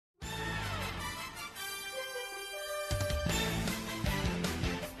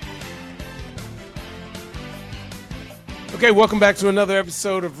Okay, welcome back to another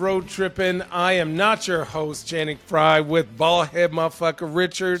episode of Road Trippin'. I am not your host, Channing Fry, with ballhead motherfucker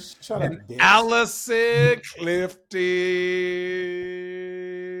Richard and Allison Clifton.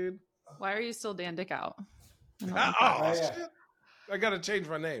 Why are you still Dan Dick out? Shit. I got to change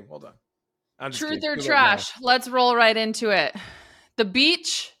my name. Hold on. Truth or trash? Let's roll right into it. The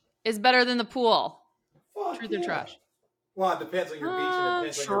beach is better than the pool. Truth or trash? Well, it depends on your beach and it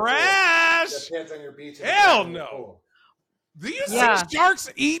depends trash. on your pool. It depends on your beach. And Hell no. Do you see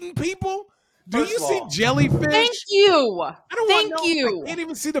sharks eating people? Do you see jellyfish? Thank you. I can't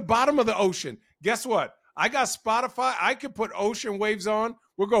even see the bottom of the ocean. Guess what? I got Spotify. I could put ocean waves on.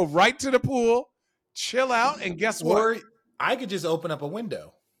 We'll go right to the pool, chill out, and guess what? Or I could just open up a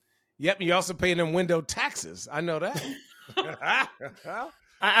window. Yep, you also paying them window taxes. I know that.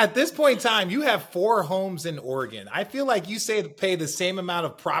 At this point in time, you have 4 homes in Oregon. I feel like you pay the same amount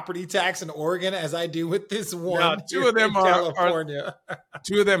of property tax in Oregon as I do with this one. No, 2 of them are California.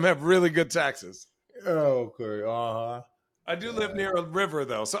 2 of them have really good taxes. Okay. I do live near a river,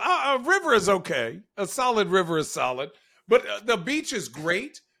 though. So a river is okay. A solid river is solid. But the beach is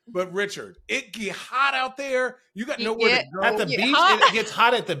great. But Richard, it get hot out there. You got nowhere to go. At the beach? It gets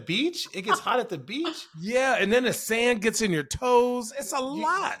hot at the beach? It gets hot at the beach? Yeah, and then the sand gets in your toes. It's a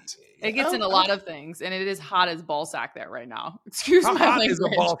lot. It gets in a lot of things, and it is hot as ballsack there right now. Excuse my language.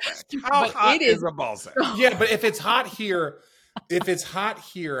 How hot is a ballsack? Yeah, but if it's hot here,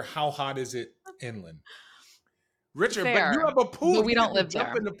 how hot is it inland? Richard, but you have a pool. But we don't live jump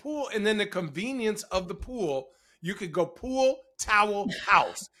there. in the pool, and then the convenience of the pool, you could go pool, towel,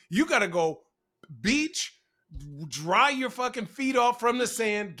 house. You got to go beach, dry your fucking feet off from the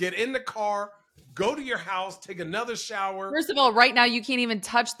sand, get in the car, go to your house, take another shower. First of all, right now you can't even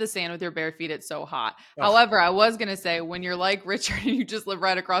touch the sand with your bare feet. It's so hot. However, I was going to say, when you're like Richard and you just live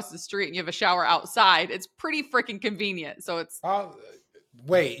right across the street and you have a shower outside, it's pretty freaking convenient. So it's...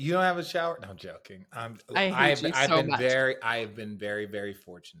 Wait, you don't have a shower? No, I'm joking. I've been very, very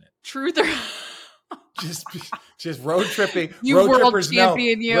fortunate. Truth or... just road tripping. You road world trippers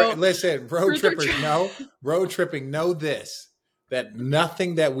champion, know. you. Listen, road trippers know. Road tripping know this, that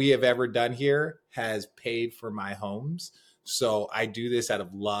nothing that we have ever done here has paid for my homes. So I do this out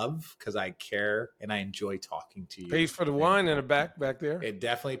of love because I care and I enjoy talking to you. Pays for the wine in the back there. It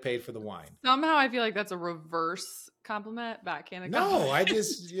definitely paid for the wine. Somehow I feel like that's a reverse compliment, backhand compliment. No, I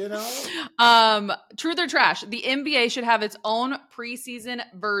just, Truth or trash? The NBA should have its own preseason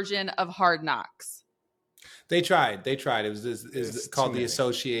version of Hard Knocks. They tried. It was called the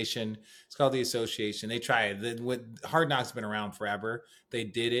Association. It's called the Association. They tried. Hard Knocks has been around forever. They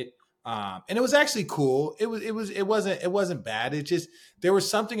did it. And it was actually cool. It wasn't bad. It just, there was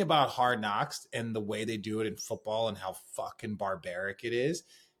something about Hard Knocks and the way they do it in football and how fucking barbaric it is.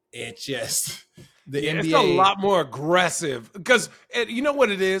 It just, NBA. It's a lot more aggressive because you know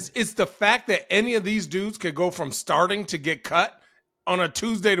what it is? It's the fact that any of these dudes could go from starting to get cut on a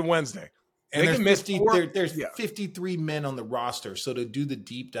Tuesday to Wednesday. And there's 53 men on the roster. So to do the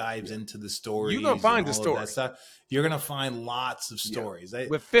deep dives into the stories, you're going to find the stories. You're going to find lots of stories. Yeah.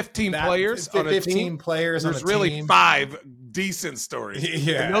 With 15 players on a team, players on a team. There's really 5 decent stories.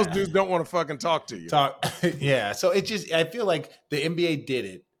 Yeah. And those dudes don't want to fucking talk to you. Yeah. So it just, I feel like the NBA did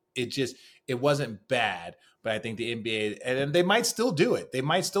it. It wasn't bad, but I think the NBA, and they might still do it.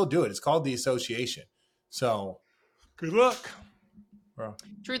 It's called the Association. So good luck. Bro.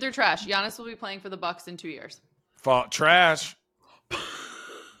 Truth or trash? Giannis will be playing for the Bucks in 2 years. Trash.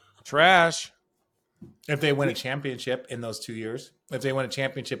 Trash. If they win a championship in those 2 years, if they win a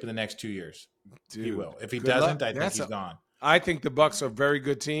championship in the next 2 years, he will. If he doesn't, I think he's gone. I think the Bucks are a very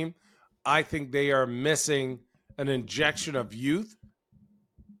good team. I think they are missing an injection of youth.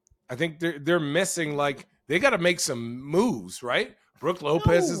 I think they're missing, like, they got to make some moves, right? Brooke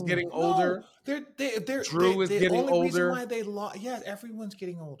Lopez is getting older. Drew is getting older. Why they lost? Yeah, everyone's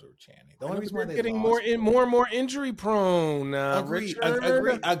getting older, Channing. The only reason why they're getting more and more injury prone.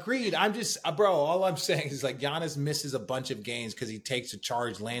 Agreed. I'm just, bro. All I'm saying is like Giannis misses a bunch of games because he takes a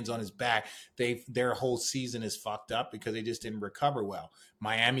charge, lands on his back. Their whole season is fucked up because they just didn't recover well.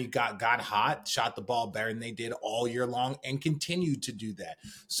 Miami got hot, shot the ball better than they did all year long, and continued to do that.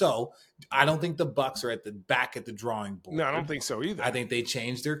 So I don't think the Bucks are back at the drawing board. No, I don't think so either. I think they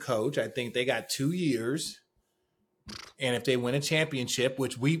changed their coach. I think they got 2 years. And if they win a championship,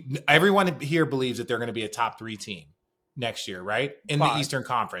 which everyone here believes that they're going to be a top 3 team next year, right? In the Eastern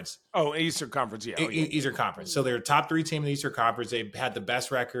Conference. Oh, Eastern Conference, yeah. Eastern Conference. So they're a top 3 team in the Eastern Conference. They've had the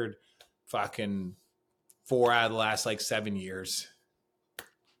best record fucking 4 out of the last 7 years.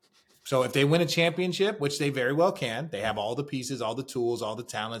 So if they win a championship, which they very well can, they have all the pieces, all the tools, all the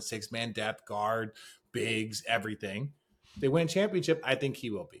talent, 6-man depth, guard, bigs, everything. They win a championship, I think he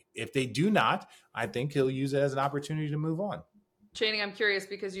will be. If they do not, I think he'll use it as an opportunity to move on. Channing, I'm curious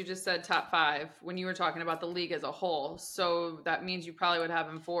because you just said top 5 when you were talking about the league as a whole. So that means you probably would have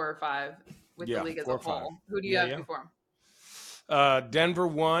him 4 or 5 with the league as a whole. Who do you have before him? Denver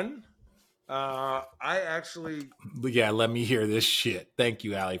 1. I actually. Yeah, let me hear this shit. Thank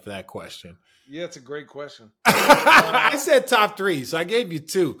you, Allie, for that question. Yeah, it's a great question. I said top 3, so I gave you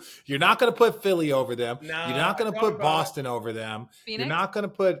 2. You're not going to put Philly over them. No, you're not going to put Boston over them. Phoenix? You're not going to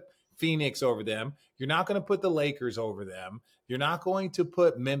put Phoenix over them. You're not going to put the Lakers over them. You're not going to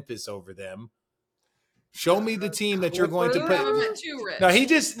put Memphis over them. Show me the team that you're going to put. No, he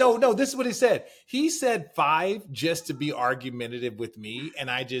just no. This is what he said. He said 5 just to be argumentative with me, and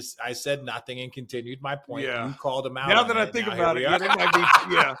I said nothing and continued my point. Yeah. You called him out. Now that I think about it, they might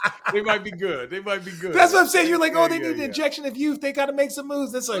be. They might be good. They might be good. That's what I'm saying. You're like, they need an injection of youth. They got to make some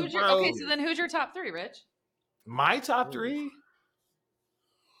moves. That's like, bro. Okay, so then who's your top 3, Rich? My top 3.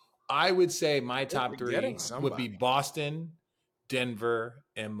 I would say my top 3 would be Boston, Denver,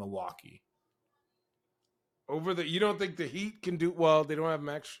 and Milwaukee. You don't think the Heat can do well? They don't have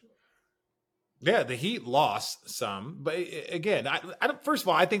Max. Yeah, the Heat lost some, but again, I don't. First of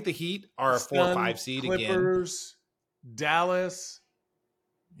all, I think the Heat are a 4 or 5 seed Clippers, again. Dallas.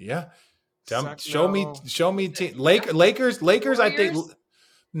 Yeah, show me team. Lakers. Warriors? I think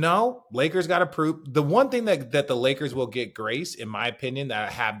no. Lakers got to prove the one thing that the Lakers will get grace, in my opinion, that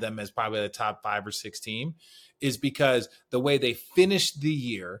I have them as probably the top 5 or 6 team, is because the way they finished the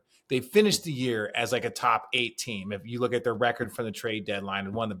year. They finished the year as like a top 8 team. If you look at their record from the trade deadline,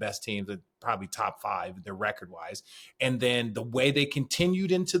 and one of the best teams, probably top 5, their record wise. And then the way they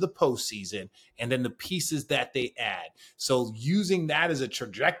continued into the postseason, and then the pieces that they add. So using that as a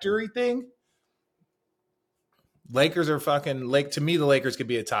trajectory thing, Lakers are to me, the Lakers could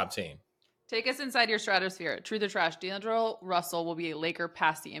be a top team. Take us inside your stratosphere. Truth or trash? D'Angelo Russell will be a Laker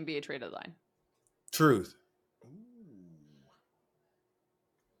past the NBA trade deadline. Truth.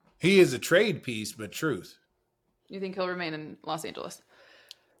 He is a trade piece, but truth. You think he'll remain in Los Angeles?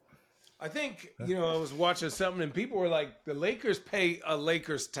 I think, I was watching something and people were like, the Lakers pay a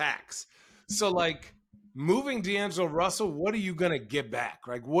Lakers tax. So, like, moving D'Angelo Russell, what are you going to get back?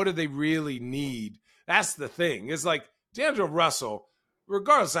 Like, what do they really need? That's the thing. It's like, D'Angelo Russell,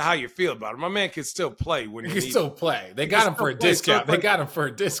 regardless of how you feel about him, my man can still play when he can still play. They got him for a discount. They got him for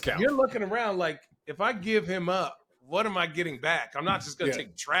a discount. You're looking around like, if I give him up, what am I getting back? I'm not just going to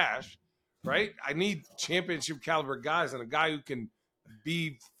take trash, right? I need championship caliber guys and a guy who can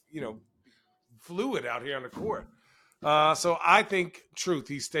be, fluid out here on the court. So I think, truth,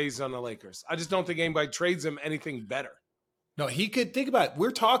 he stays on the Lakers. I just don't think anybody trades him anything better. No, he could think about it.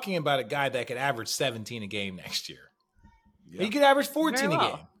 We're talking about a guy that could average 17 a game next year. Yeah. He could average 14 a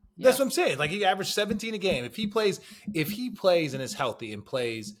game. Yeah. That's what I'm saying. Like, he could average 17 a game. If he plays and is healthy and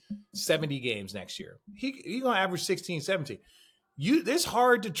plays 70 games next year, he's going to average 16, 17. It's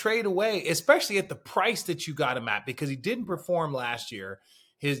hard to trade away, especially at the price that you got him at, because he didn't perform last year.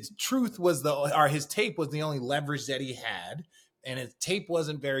 His tape was the only leverage that he had, and his tape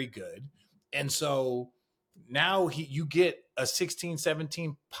wasn't very good. And so now you get a 16,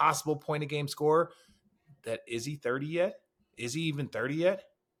 17 possible point a game scorer. Is he 30 yet? Is he even 30 yet?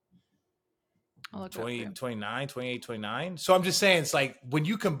 20, 29, 28, 29. So I'm just saying, it's like, when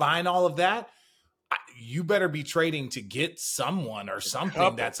you combine all of that, you better be trading to get someone or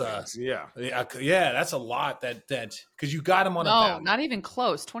something. That's that's a lot that because you got him on not even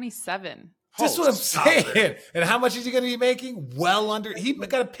close. 27. That's what I'm saying. And how much is he going to be making? Well under. He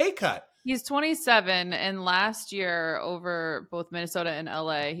got a pay cut. He's 27, and last year over both Minnesota and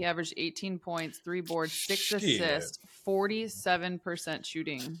LA, he averaged 18 points, 3 boards, 6 assists, 47%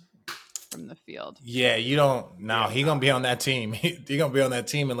 shooting from the field. Yeah, you don't. No, he's gonna be on that team. He's gonna be on that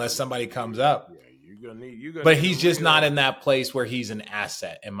team unless somebody comes up. Yeah, you're gonna need. But he's just not in that place where he's an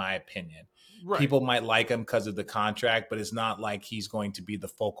asset, in my opinion. Right. People might like him because of the contract, but it's not like he's going to be the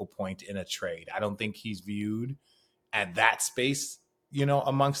focal point in a trade. I don't think he's viewed at that space.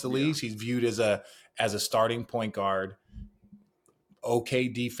 Amongst the leagues, he's viewed as a starting point guard. Okay,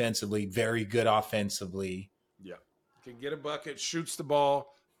 defensively, very good offensively. Yeah, can get a bucket, shoots the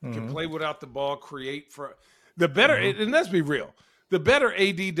ball. Can play without the ball, create for the better. And let's be real. The better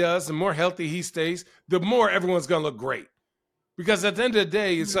AD does, the more healthy he stays, the more everyone's going to look great. Because at the end of the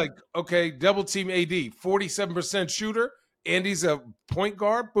day, it's like, okay, double team AD, 47% shooter, and he's a point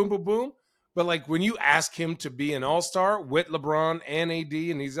guard, boom, boom, boom. But like when you ask him to be an all-star with LeBron and AD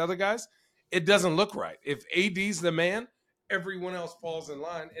and these other guys, it doesn't look right. If AD's the man, everyone else falls in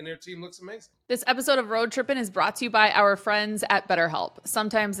line and their team looks amazing. This episode of Road Trippin' is brought to you by our friends at BetterHelp.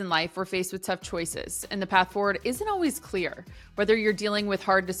 Sometimes in life, we're faced with tough choices, and the path forward isn't always clear. Whether you're dealing with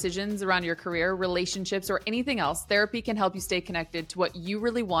hard decisions around your career, relationships, or anything else, therapy can help you stay connected to what you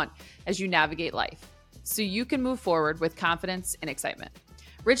really want as you navigate life, so you can move forward with confidence and excitement.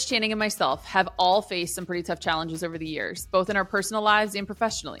 Rich Channing and myself have all faced some pretty tough challenges over the years, both in our personal lives and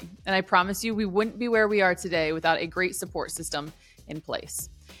professionally. And I promise you, we wouldn't be where we are today without a great support system in place.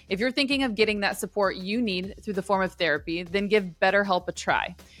 If you're thinking of getting that support you need through the form of therapy, then give BetterHelp a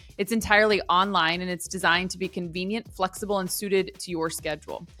try. It's entirely online and it's designed to be convenient, flexible, and suited to your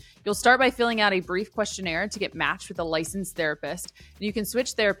schedule. You'll start by filling out a brief questionnaire to get matched with a licensed therapist, and you can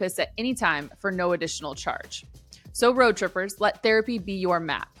switch therapists at any time for no additional charge. So road trippers, let therapy be your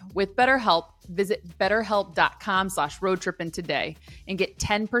map. With BetterHelp, visit betterhelp.com/roadtrippin today and get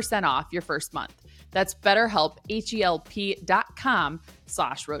 10% off your first month. That's BetterHelp,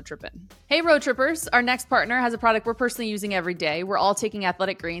 HELP.com/roadtrippin. Hey road trippers, our next partner has a product we're personally using every day. We're all taking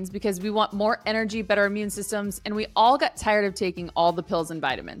Athletic Greens because we want more energy, better immune systems, and we all got tired of taking all the pills and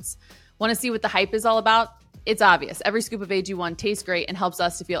vitamins. Want to see what the hype is all about? It's obvious. Every scoop of AG1 tastes great and helps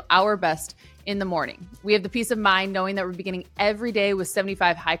us to feel our best in the morning. We have the peace of mind knowing that we're beginning every day with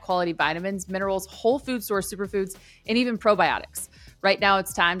 75 high-quality vitamins, minerals, whole food source superfoods, and even probiotics. Right now,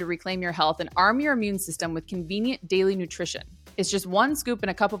 it's time to reclaim your health and arm your immune system with convenient daily nutrition. It's just one scoop in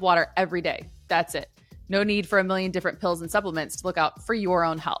a cup of water every day. That's it. No need for a million different pills and supplements to look out for your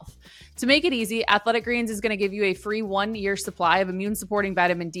own health. To make it easy, Athletic Greens is going to give you a free 1-year supply of immune-supporting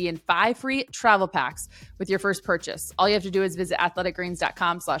vitamin D and 5 free travel packs with your first purchase. All you have to do is visit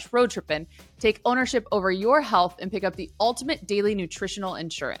athleticgreens.com/roadtrippin, take ownership over your health, and pick up the ultimate daily nutritional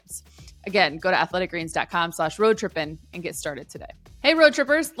insurance. Again, go to athleticgreens.com/roadtrippin and get started today. Hey, road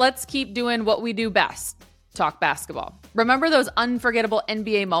trippers, let's keep doing what we do best. Talk basketball. Remember those unforgettable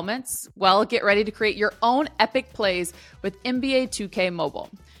NBA moments? Well, get ready to create your own epic plays with NBA 2K Mobile.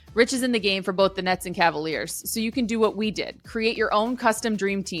 Rich is in the game for both the Nets and Cavaliers, so you can do what we did. Create your own custom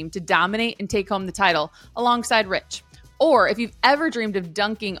dream team to dominate and take home the title alongside Rich. Or if you've ever dreamed of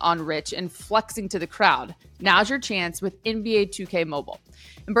dunking on Rich and flexing to the crowd, now's your chance with NBA 2K Mobile.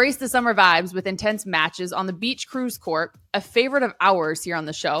 Embrace the summer vibes with intense matches on the beach cruise court, a favorite of ours here on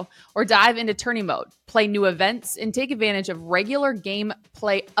the show, or dive into tourney mode, play new events, and take advantage of regular game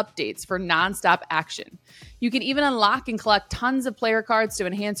play updates for nonstop action. You can even unlock and collect tons of player cards to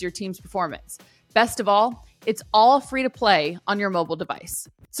enhance your team's performance. Best of all, it's all free to play on your mobile device.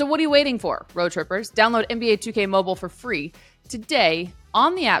 So what are you waiting for, road trippers? Download NBA 2K Mobile for free today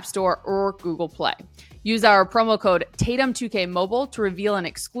on the App Store or Google Play. Use our promo code Tatum2K Mobile to reveal an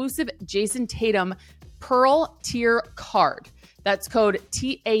exclusive Jason Tatum Pearl Tier card. That's code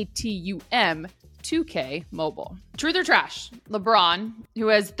TATUM 2K Mobile. Truth or trash? LeBron, who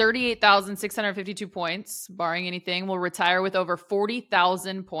has 38,652 points, barring anything, will retire with over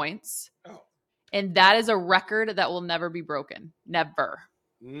 40,000 points. Oh. And that is a record that will never be broken. Never.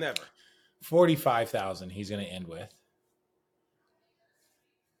 45,000 he's going to end with.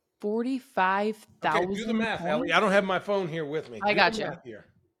 45,000. Okay, do the math, Ellie. I don't have my phone here with me. I got you.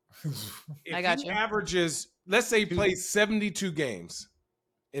 If I got he you. averages, let's say he plays 72 games,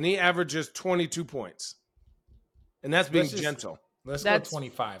 and he averages 22 points, and that's being gentle. Let's go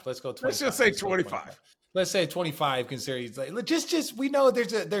 25. Let's go 25. Let's just say 25. Let's say 25. Consider he's like just we know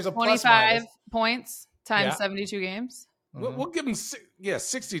there's a 25 plus minus. points times 72 games. Mm-hmm. We'll give him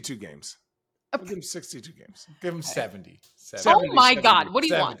 62 games. We'll give him 62 games. Give him 70. Oh my God. What do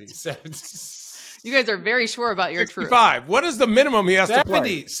you 70, want? 70. You guys are very sure about your truth. 65. What is the minimum he has to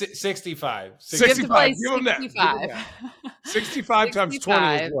play? 65. 65. Give him that. 65. 65 times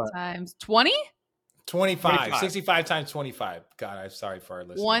 20 is what? Times 20? 25. 65 times 25. God, I'm sorry for our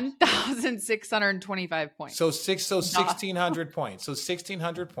listeners. 1,625 points. So 1,600 points. So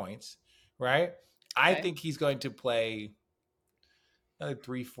 1,600 points, right? I think he's going to play another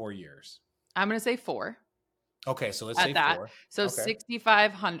 3-4 years. I'm going to say 4. Okay, so let's say 4. So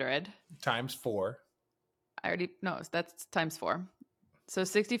 6,500 times 4. I already know that's times 4. So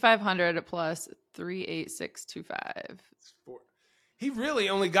 6,500 plus 3,8625. He really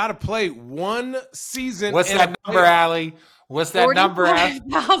only got to play one season. What's that number, Allie? What's that number?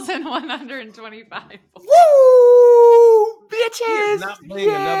 45,125. Woo! Bitches! Not playing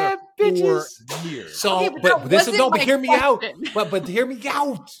another 4 years. So, Okay, but this is but hear me out. question. But hear me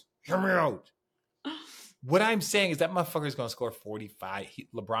out. Hear me out. What I'm saying is that motherfucker is going to score 45.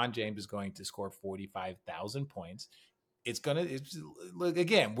 LeBron James is going to score 45,000 points. look,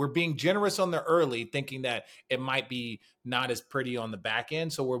 again, we're being generous on the early, thinking that it might be not as pretty on the back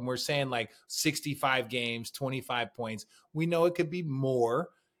end. So when we're saying like 65 games, 25 points, we know it could be more,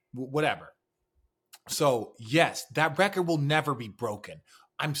 whatever. So yes, that record will never be broken.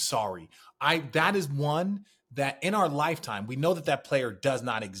 I'm sorry. That is one that in our lifetime, we know that player does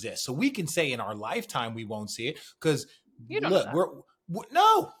not exist. So we can say in our lifetime we won't see it because look,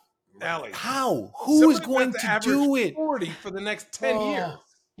 no. Allie, how? Who is going to do it? 40 for the next 10 years.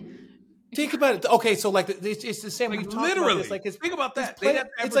 Think about it. Okay, so like it's the same. Like, We've talked literally. about this. Like think about that.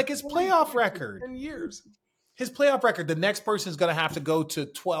 It's like his playoff record. 10 years. His playoff record. The next person is going to have to go to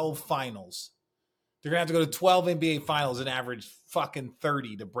 12 finals. They're going to have to go to 12 NBA finals and average fucking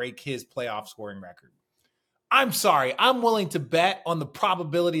 30 to break his playoff scoring record. I'm sorry. I'm willing to bet on the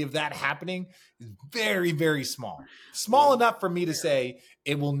probability of that happening is very, very small. Small enough for me to say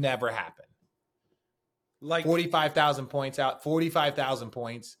it will never happen. Like 45,000 points out, 45,000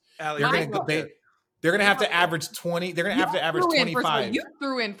 points. Allie, they're going to have to average 20. They're going to have to average 25. You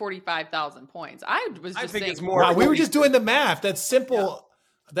threw in 45,000 points. I think saying it's more. Wow, we were just doing the math. That's simple. Yeah.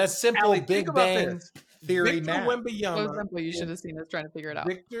 That's simple. Allie, Big Bang theory Victor math. So simple. You should have seen us trying to figure it out.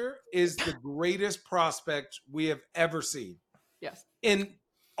 Victor is the greatest prospect we have ever seen. Yes. And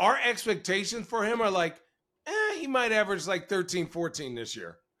our expectations for him are like, he might average like 13, 14 this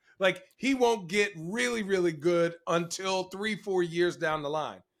year. Like, he won't get really, really good until 3-4 years down the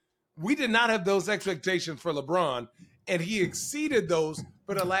line. We did not have those expectations for LeBron, and he exceeded those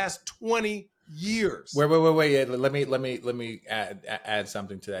for the last 20 years. Wait. Yeah, let me add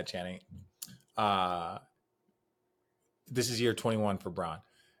something to that, Channing. This is year 21 for Bron.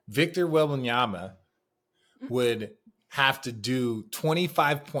 Victor Wembanyama would have to do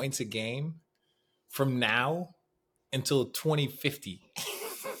 25 points a game from now until 2050.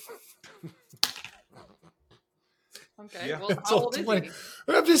 Okay. Yeah. Well, how old is he?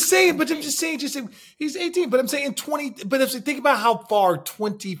 I'm just saying, he's 18, but I'm saying 20, but if you think about how far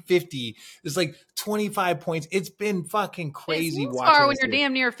 2050 is, like 25 points. It's been fucking crazy watching. Far when you're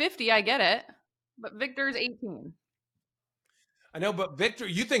damn near 50, I get it. But Victor's 18. I know, but Victor,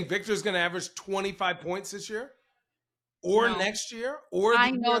 you think Victor's going to average 25 points this year? Or next year? Or I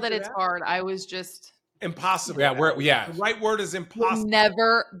know that it's hard. I was just impossible. Yeah, the right word is impossible. Will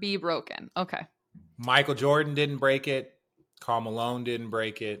never be broken. Okay. Michael Jordan didn't break it. Karl Malone didn't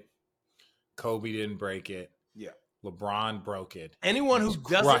break it. Kobe didn't break it. Yeah. LeBron broke it. Anyone who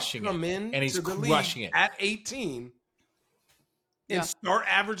doesn't come in and he's to the crushing league it at 18 and start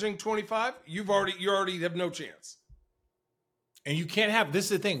averaging 25, you already have no chance. And you can't have, this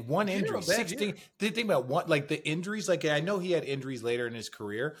is the thing, one injury, 16. The thing about one, like the injuries, like I know he had injuries later in his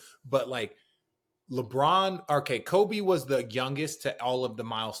career, but like LeBron, okay, Kobe was the youngest to all of the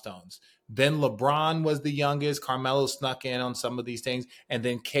milestones. Then LeBron was the youngest. Carmelo snuck in on some of these things. And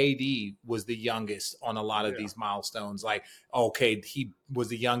then KD was the youngest on a lot of these milestones. Like, okay, he was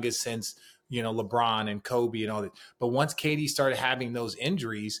the youngest since, LeBron and Kobe and all that. But once KD started having those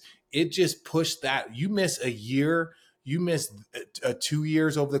injuries, it just pushed that. You miss a year, you miss 2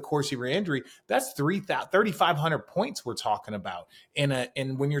 years over the course of your injury. That's 3,500 points we're talking about.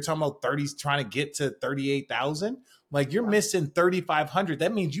 And when you're talking about 30s, trying to get to 38,000, like you're missing 3,500.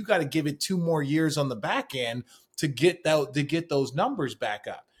 That means you got to give it 2 more years on the back end to get those numbers back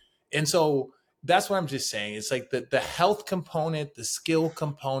up. And so that's what I'm just saying. It's like the health component, the skill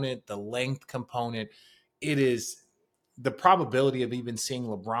component, the length component. It is the probability of even seeing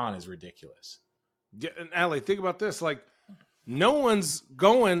LeBron is ridiculous. Yeah, and Allie, think about this. Like, no one's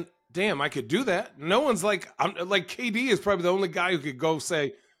going, damn, I could do that. No one's like, KD is probably the only guy who could go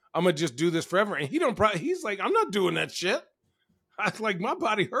say, I'm gonna just do this forever. And he's like, I'm not doing that shit. Like, my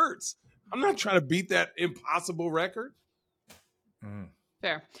body hurts. I'm not trying to beat that impossible record.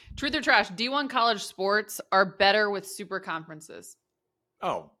 Fair. Truth or trash? D1 college sports are better with super conferences.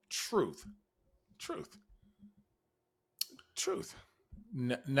 Oh, truth.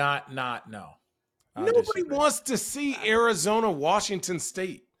 No. Nobody wants to see Arizona, Washington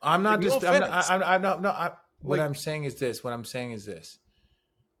State. I'm not just. What I'm saying is this.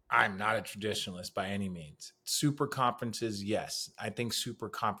 I'm not a traditionalist by any means. Super conferences, yes. I think super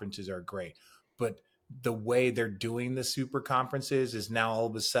conferences are great. But the way they're doing the super conferences is now all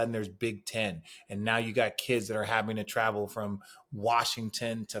of a sudden there's Big Ten. And now you got kids that are having to travel from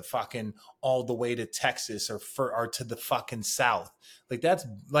Washington to fucking all the way to Texas or to the fucking South. Like that's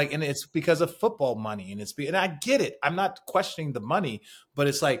like, and it's because of football money. And I get it. I'm not questioning the money, but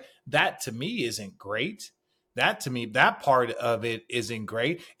it's like that to me isn't great. That to me, that part of it isn't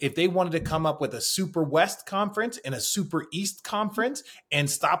great. If they wanted to come up with a Super West conference and a Super East conference and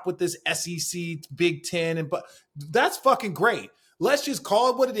stop with this SEC, Big Ten, but that's fucking great. Let's just call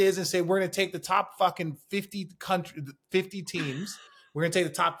it what it is and say we're going to take the top fucking 50 teams. We're going to take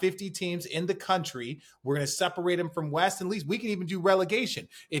the top 50 teams in the country. We're going to separate them from West. And at least we can even do relegation.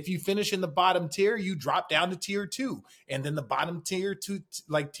 If you finish in the bottom tier, you drop down to tier 2. And then the bottom tier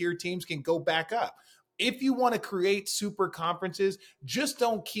teams can go back up. If you want to create super conferences, just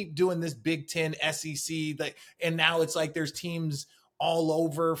don't keep doing this Big Ten, SEC. And now it's like there's teams all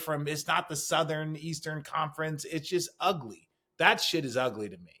over from, it's not the Southern Eastern Conference. It's just ugly. That shit is ugly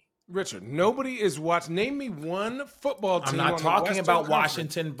to me. Richard, nobody is watching. Name me one football team. I'm not talking about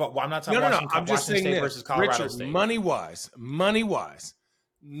Washington, but I'm not talking about Washington. I'm just saying State this. versus Colorado Richard, State. money wise,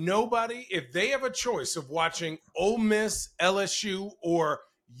 nobody, if they have a choice of watching Ole Miss, LSU, or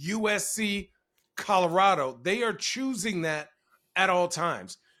USC, Colorado, they are choosing that at all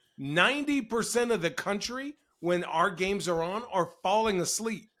times. 90% of the country, when our games are on, are falling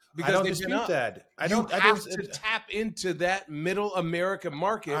asleep. Because I don't dispute that. I don't have to tap into that middle American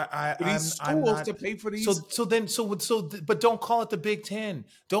market for these schools to pay for these. But don't call it the Big Ten.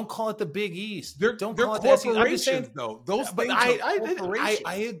 Don't call it the Big East. Don't call it the SEC. I'm just saying, though. Those things are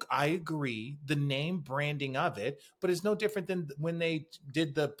corporations. I agree. The name branding of it, but it's no different than when they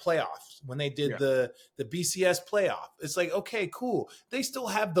did the playoffs. When they did the BCS playoff, it's like, okay, cool. They still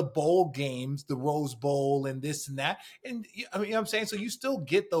have the bowl games, the Rose Bowl, and this and that. And I mean, you know what I'm saying, so you still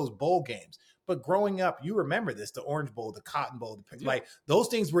get those bowl games. But growing up, you remember this: the Orange Bowl, the Cotton Bowl, like those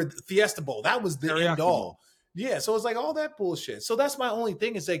things were the Fiesta Bowl. That was the end all. Yeah, so it's like all that bullshit. So that's my only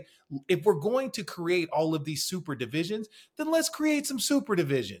thing is like, if we're going to create all of these super divisions, then let's create some super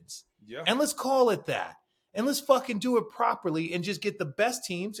divisions. Yeah, and let's call it that. And let's fucking do it properly and just get the best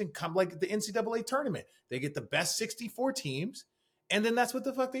teams and come like the NCAA tournament. They get the best 64 teams, and then that's what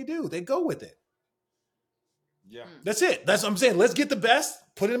the fuck they do. They go with it. Yeah. That's it. That's what I'm saying. Let's get the best,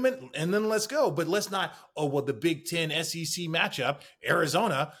 put them in, and then let's go. But let's not, the Big Ten SEC matchup,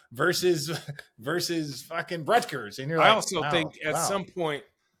 Arizona versus fucking Rutgers. And I also think at some point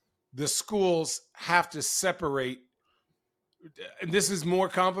the schools have to separate, and this is more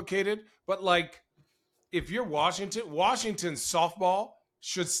complicated, but like if you're Washington softball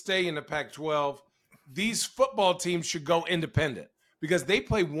should stay in the Pac-12. These football teams should go independent because they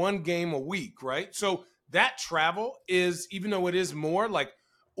play one game a week, right? So that travel is, even though it is more like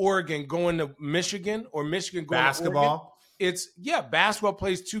Oregon going to Michigan or Michigan going basketball. To Oregon, basketball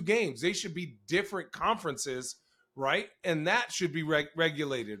plays 2 games. They should be different conferences, right? And that should be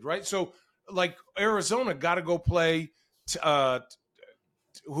regulated, right? So like Arizona got to go play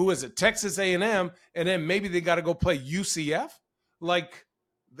who is it? Texas A&M, and then maybe they got to go play UCF. Like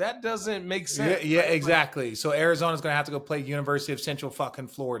that doesn't make sense. Yeah, right? Exactly. So Arizona's going to have to go play University of Central fucking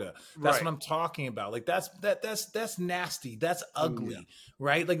Florida. That's what I'm talking about. Like that's nasty. That's ugly,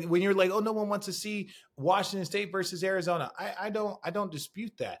 right? Like when you're like, oh, no one wants to see Washington State versus Arizona. I don't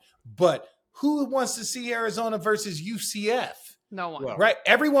dispute that. But who wants to see Arizona versus UCF? No one. Well, right?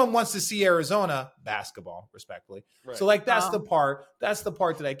 Everyone wants to see Arizona basketball, respectfully. Right. So like that's the part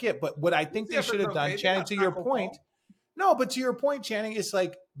that I get. But what I think they should have done, Channing, to your point. No, but to your point, Channing, it's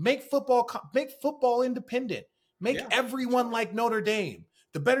like make football independent. Make everyone like Notre Dame.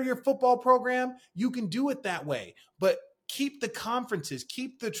 The better your football program, you can do it that way. But keep the conferences,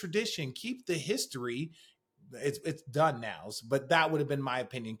 keep the tradition, keep the history. It's done now, but that would have been my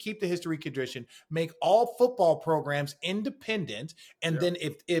opinion. Keep the history tradition, make all football programs independent, and then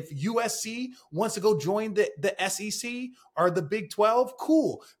if USC wants to go join the SEC or the Big 12,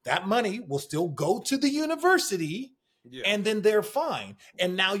 cool. That money will still go to the university. Yeah. And then they're fine.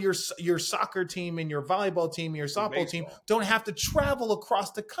 And now your soccer team and your volleyball team and your softball team don't have to travel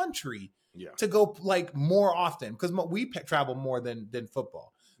across the country to go like more often, because we travel more than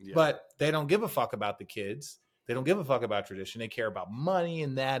football. Yeah. But they don't give a fuck about the kids. They don't give a fuck about tradition. They care about money,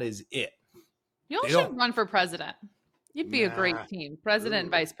 and that is it. You all should run for president. You'd be a great team, president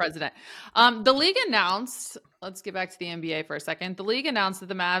and vice president. The league announced, let's get back to the NBA for a second. The league announced that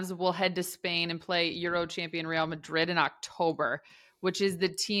the Mavs will head to Spain and play Euro champion Real Madrid in October, which is the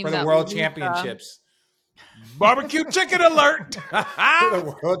team for the World Championships. Barbecue chicken alert. For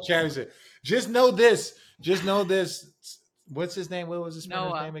the World Championship. Just know this. What's his name? What was his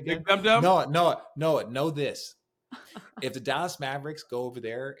name again? Noah. Know this. If the Dallas Mavericks go over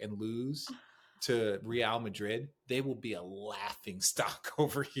there and lose to Real Madrid, they will be a laughing stock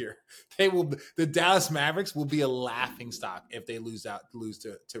over here. The Dallas Mavericks will be a laughing stock if they lose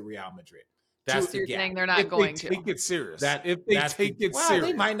to Real Madrid. That's So the you're gap. saying they're not If going they to. take it serious. That If they that's take the, it well, serious.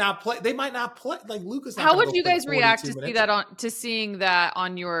 they might not play. They might not play. Like Luka's not How gonna would go you play guys react 42 to minutes. seeing that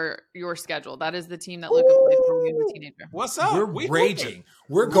on your schedule? That is the team that Luka played for when he was a teenager. What's We're up? We raging. hooping.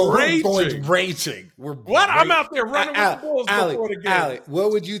 We're going Raging. raging. We're What? I'm raging. out there running with the Bulls before the game. Alec,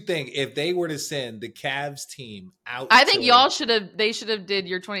 what would you think if they were to send the Cavs team out? I think y'all should have. They should have did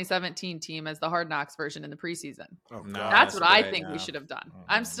your 2017 team as the Hard Knocks version in the preseason. Oh, No, God. That's a what I good think idea. we should have done. Mm-mm,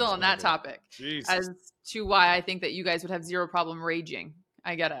 I'm still that's on not that good. topic Jesus. as to why I think that you guys would have zero problem raging.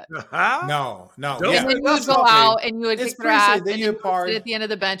 I get it. No. Don't And Yeah. then you would That's go okay. out and you would It's kick their ass, preseason, then and you then you would party. sit at the end of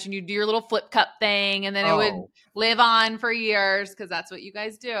the bench and you do your little flip cup thing, and then it would Oh. live on for years because that's what you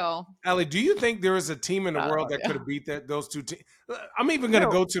guys do. Allie, do you think there is a team in the Proud world of that you. could have beat those two teams? I'm even going to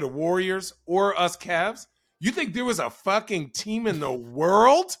No. go to the Warriors or us Cavs. You think there was a fucking team in the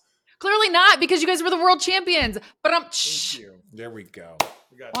world? Clearly not, because you guys were the world champions. But I'm There we go.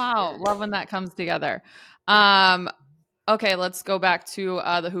 wow, love when that comes together. Okay, let's go back to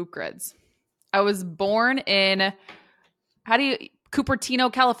the hoop grids. I was born in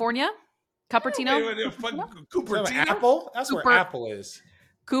Cupertino, California. Cupertino, Cupertino? Apple? That's where Apple is.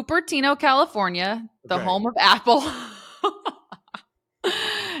 Cupertino, California, the Okay. home of Apple.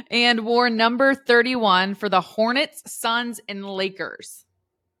 And wore number 31 for the Hornets, Suns, and Lakers.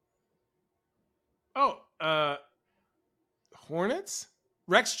 Oh, Hornets?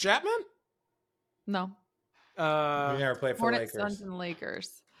 Rex Chapman? No. You never played for Hornets, Lakers. Suns, and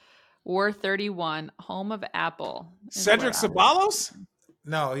Lakers. War 31, home of Apple. Cedric Ceballos?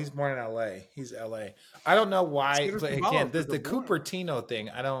 No, he's born in LA. He's LA. I don't know why. Cedric But Ceballos again, was the born. Cupertino thing,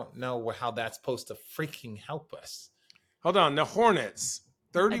 I don't know how that's supposed to freaking help us. Hold on. The Hornets.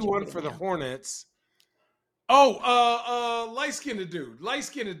 31 for the Yeah. Hornets. Oh, light-skinned dude.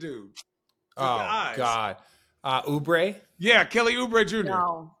 Light-skinned dude. With the Oh, eyes. God. Oubre? Yeah, Kelly Oubre Jr.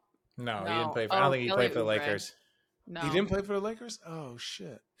 No. No, he No. didn't play for Oh, I don't think he Kelly played for the Oubre. Lakers. No. He didn't play for the Lakers? Oh,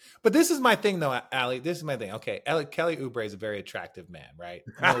 shit. But this is my thing, though, Allie. This is my thing. Okay, Kelly Oubre is a very attractive man, right?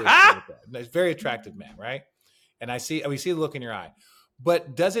 No issue with that. He's a very attractive man, right? And we see the look in your eye.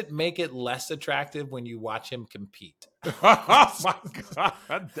 But does it make it less attractive when you watch him compete? Oh my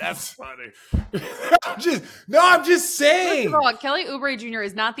God, that's funny. I'm just saying. First of all, Kelly Oubre Jr.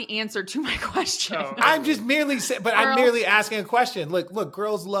 is not the answer to my question. Oh. I'm just merely saying, but I'm Girl. merely asking a question. Look,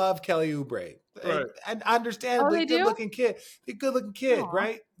 girls love Kelly Oubre. Right. And understandably, Oh, they do? good-looking kid. A good-looking kid, Aw.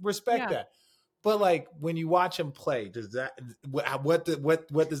 right? Respect Yeah. that. But like when you watch him play, does that what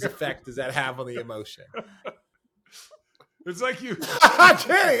does effect does that have on the emotion? It's like you.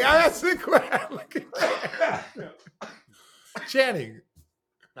 Channing, that's the question. Channing,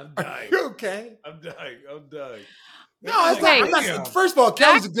 I'm are dying. you okay? I'm dying. No, it's not, I'm not. First of all,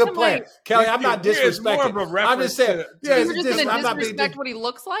 Kelly's a good to player. my- Kelly, I'm not Yeah, it's more of disrespecting. a I'm just reference saying. to- Yeah, You it's were just just, going I'm to not being. disrespect what he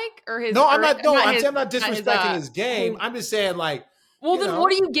looks like, or his? No, I'm or- not. No, his- I'm not disrespecting his game. his- I'm just saying, like. Well, you then know,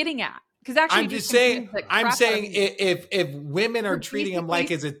 what are you getting at? Because actually, I'm just saying. If women are You're treating him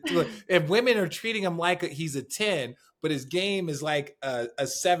like if women are treating him like he's a 10, but his game is like a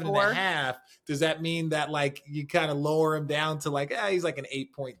 7.5, does that mean that like you kind of lower him down to like he's like an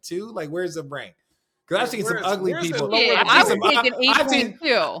 8.2? Like where's the rank? Because I've seen some ugly people. Yeah, I would take an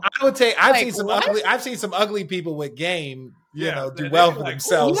 8.2. I would take. I've Like, seen some what? ugly. I've seen some ugly people with game. You Yeah, know, do they- well they for like,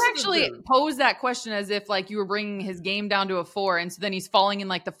 themselves. You actually posed that question as if like you were bringing his game down to a 4, and so then he's falling in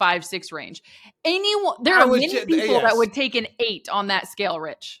like the 5-6 range. There I are was many just- people yes. that would take an 8 on that scale,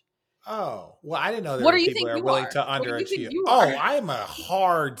 Rich. Oh, well, I didn't know there What were do you people think that are you willing are? to What do you think underachieve. you Oh, are? I am a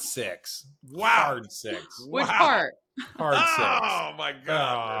hard 6. Wow. Hard 6. Which Wow. part? Hard 6. Oh my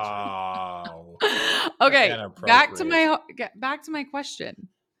God. Oh. Okay, Inappropriate. back to my question.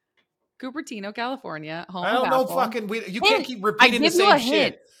 Cupertino, California, home I don't of know. Apple. Fucking, you can't keep I repeating the give you a same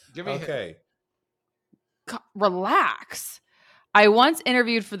hint. shit. Give me a hint. Okay. Relax. I once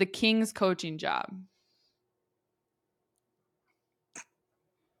interviewed for the Kings coaching job.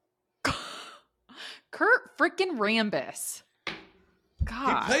 Kurt freaking Rambis. He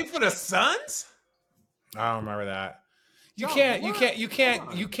God. played for the Suns? I don't remember that. You No, can't. what?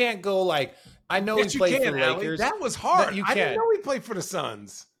 You can't go like. I know Yes, he you played can, for Allie. Lakers. That was hard. You I didn't can. know he played for the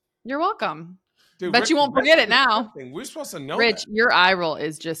Suns. You're welcome. Dude, Bet you won't forget it now. We're supposed to know Rich, that. your eye roll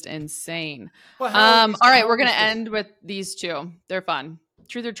is just insane. Well, how is- All right, how we're gonna is this- end with these two. They're fun.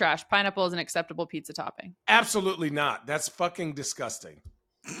 Truth or trash? Pineapple is an acceptable pizza topping. Absolutely not. That's fucking disgusting.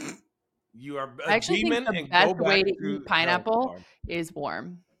 You are I actually think demon the and best go back way to to eat pineapple hell. is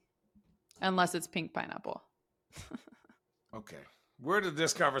warm, unless it's pink pineapple. Okay. Where did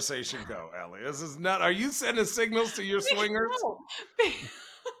this conversation go, Ellie? This is not. Are you sending signals to your swingers? No.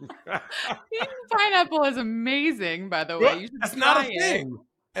 Pink pineapple is amazing, by the way. You should That's not try a it. thing.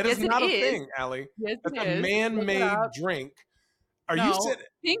 It is Yes, it not a is. thing, Allie. Yes, That's it a is. Look it man-made up. drink. Are you No, sitting?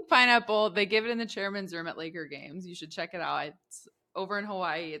 pink pineapple. They give it in the chairman's room at Laker games. You should check it out. It's over in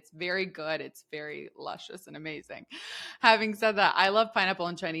Hawaii. It's very good. It's very luscious and amazing. Having said that, I love pineapple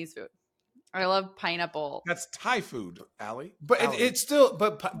in Chinese food. I love pineapple. That's Thai food, Allie. But Allie. it's still,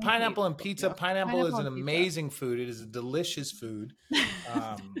 but Okay. pineapple and pizza. Yeah. Pineapple is Pineapple an and pizza. amazing food. It is a delicious food.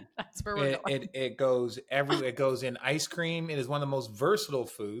 That's where we're going. It goes everywhere. It goes in ice cream. It is one of the most versatile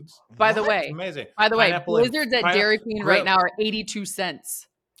foods. By the What? way, It's amazing. Blizzards at pineapple- Dairy Queen right now are 82 cents.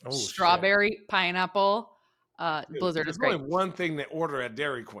 Oh, shit. Strawberry, pineapple, Blizzard is There's great. only one thing to order at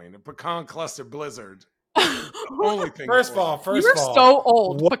Dairy Queen: a pecan cluster Blizzard. The only thing. First of all, You're so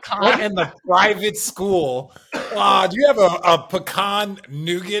old. what Pecan. in the private school? Do you have a pecan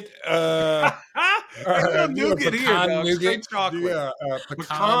nougat? There's no do you have nougat here, pecan dog. nougat? Straight chocolate. Do you have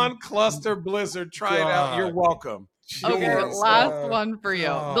Pecan cluster Blizzard. Try it out. You're God. welcome. Okay, Yes, last one for you. The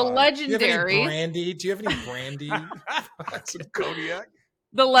God. Do you have any legendary. brandy? Do you have any brandy? Some Kodiak.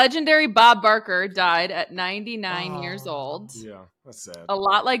 The legendary Bob Barker died at 99 years old. Yeah, that's sad. A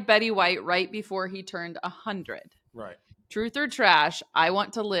lot like Betty White right before he turned 100. Right. Truth or trash, I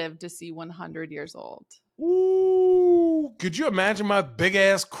want to live to see 100 years old. Ooh, could you imagine my big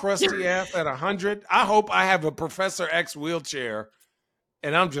ass, crusty ass at 100? I hope I have a Professor X wheelchair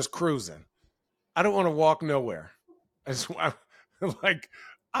and I'm just cruising. I don't want to walk nowhere. I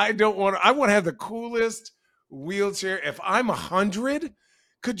don't want to. I want to have the coolest wheelchair. If I'm 100,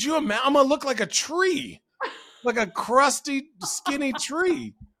 could you imagine? I'm gonna look like a tree, like a crusty, skinny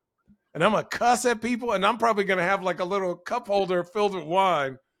tree, and I'm gonna cuss at people, and I'm probably gonna have like a little cup holder filled with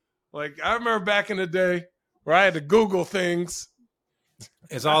wine. Like I remember back in the day where I had to Google things.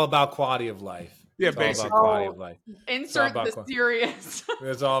 It's all about quality of life. Yeah, It's all basically. about quality of life. Insert about the serious.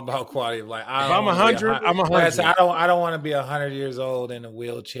 It's all about quality of life. If I'm 100, I'm 100. Yes, I don't want to be 100 years old in a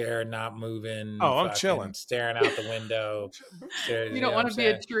wheelchair, not moving. Oh, I'm fucking chilling. Staring out the window. You don't want to be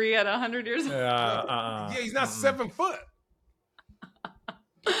a tree at 100 years old. Yeah, he's not 7 foot.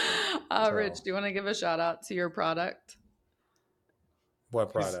 Rich, do you want to give a shout out to your product?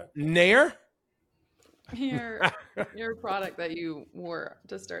 What product? Nair? Your product that you wore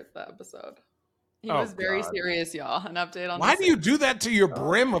to start the episode. He was very serious, y'all. An update on Why do you do that to your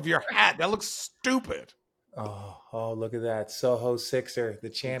brim of your hat? That looks stupid. Oh, look at that. Soho Sixer, the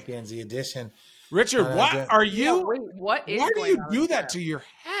Champions, the edition. Richard, what are you? Yeah, wait, what is why do going you on do with that to your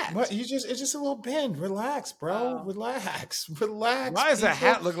hat? What it's just a little bend. Relax, bro. Oh. Relax. Why does a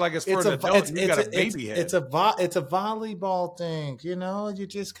hat look like it's for an adult? You got a baby head. It's a volleyball thing. You know, you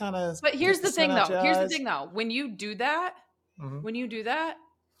just kind of. But here's the thing, though. When you do that,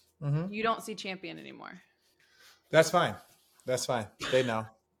 you don't see champion anymore. That's fine. They know.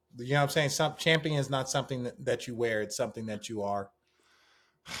 You know what I'm saying? Some champion is not something that you wear. It's something that you are.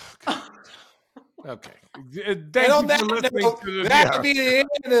 Okay. Thank you for listening to that could be the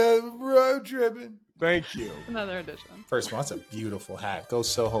end of road tripping. Thank you. Another edition. First of all, that's a beautiful hat. Go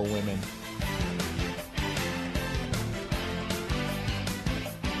Soho women.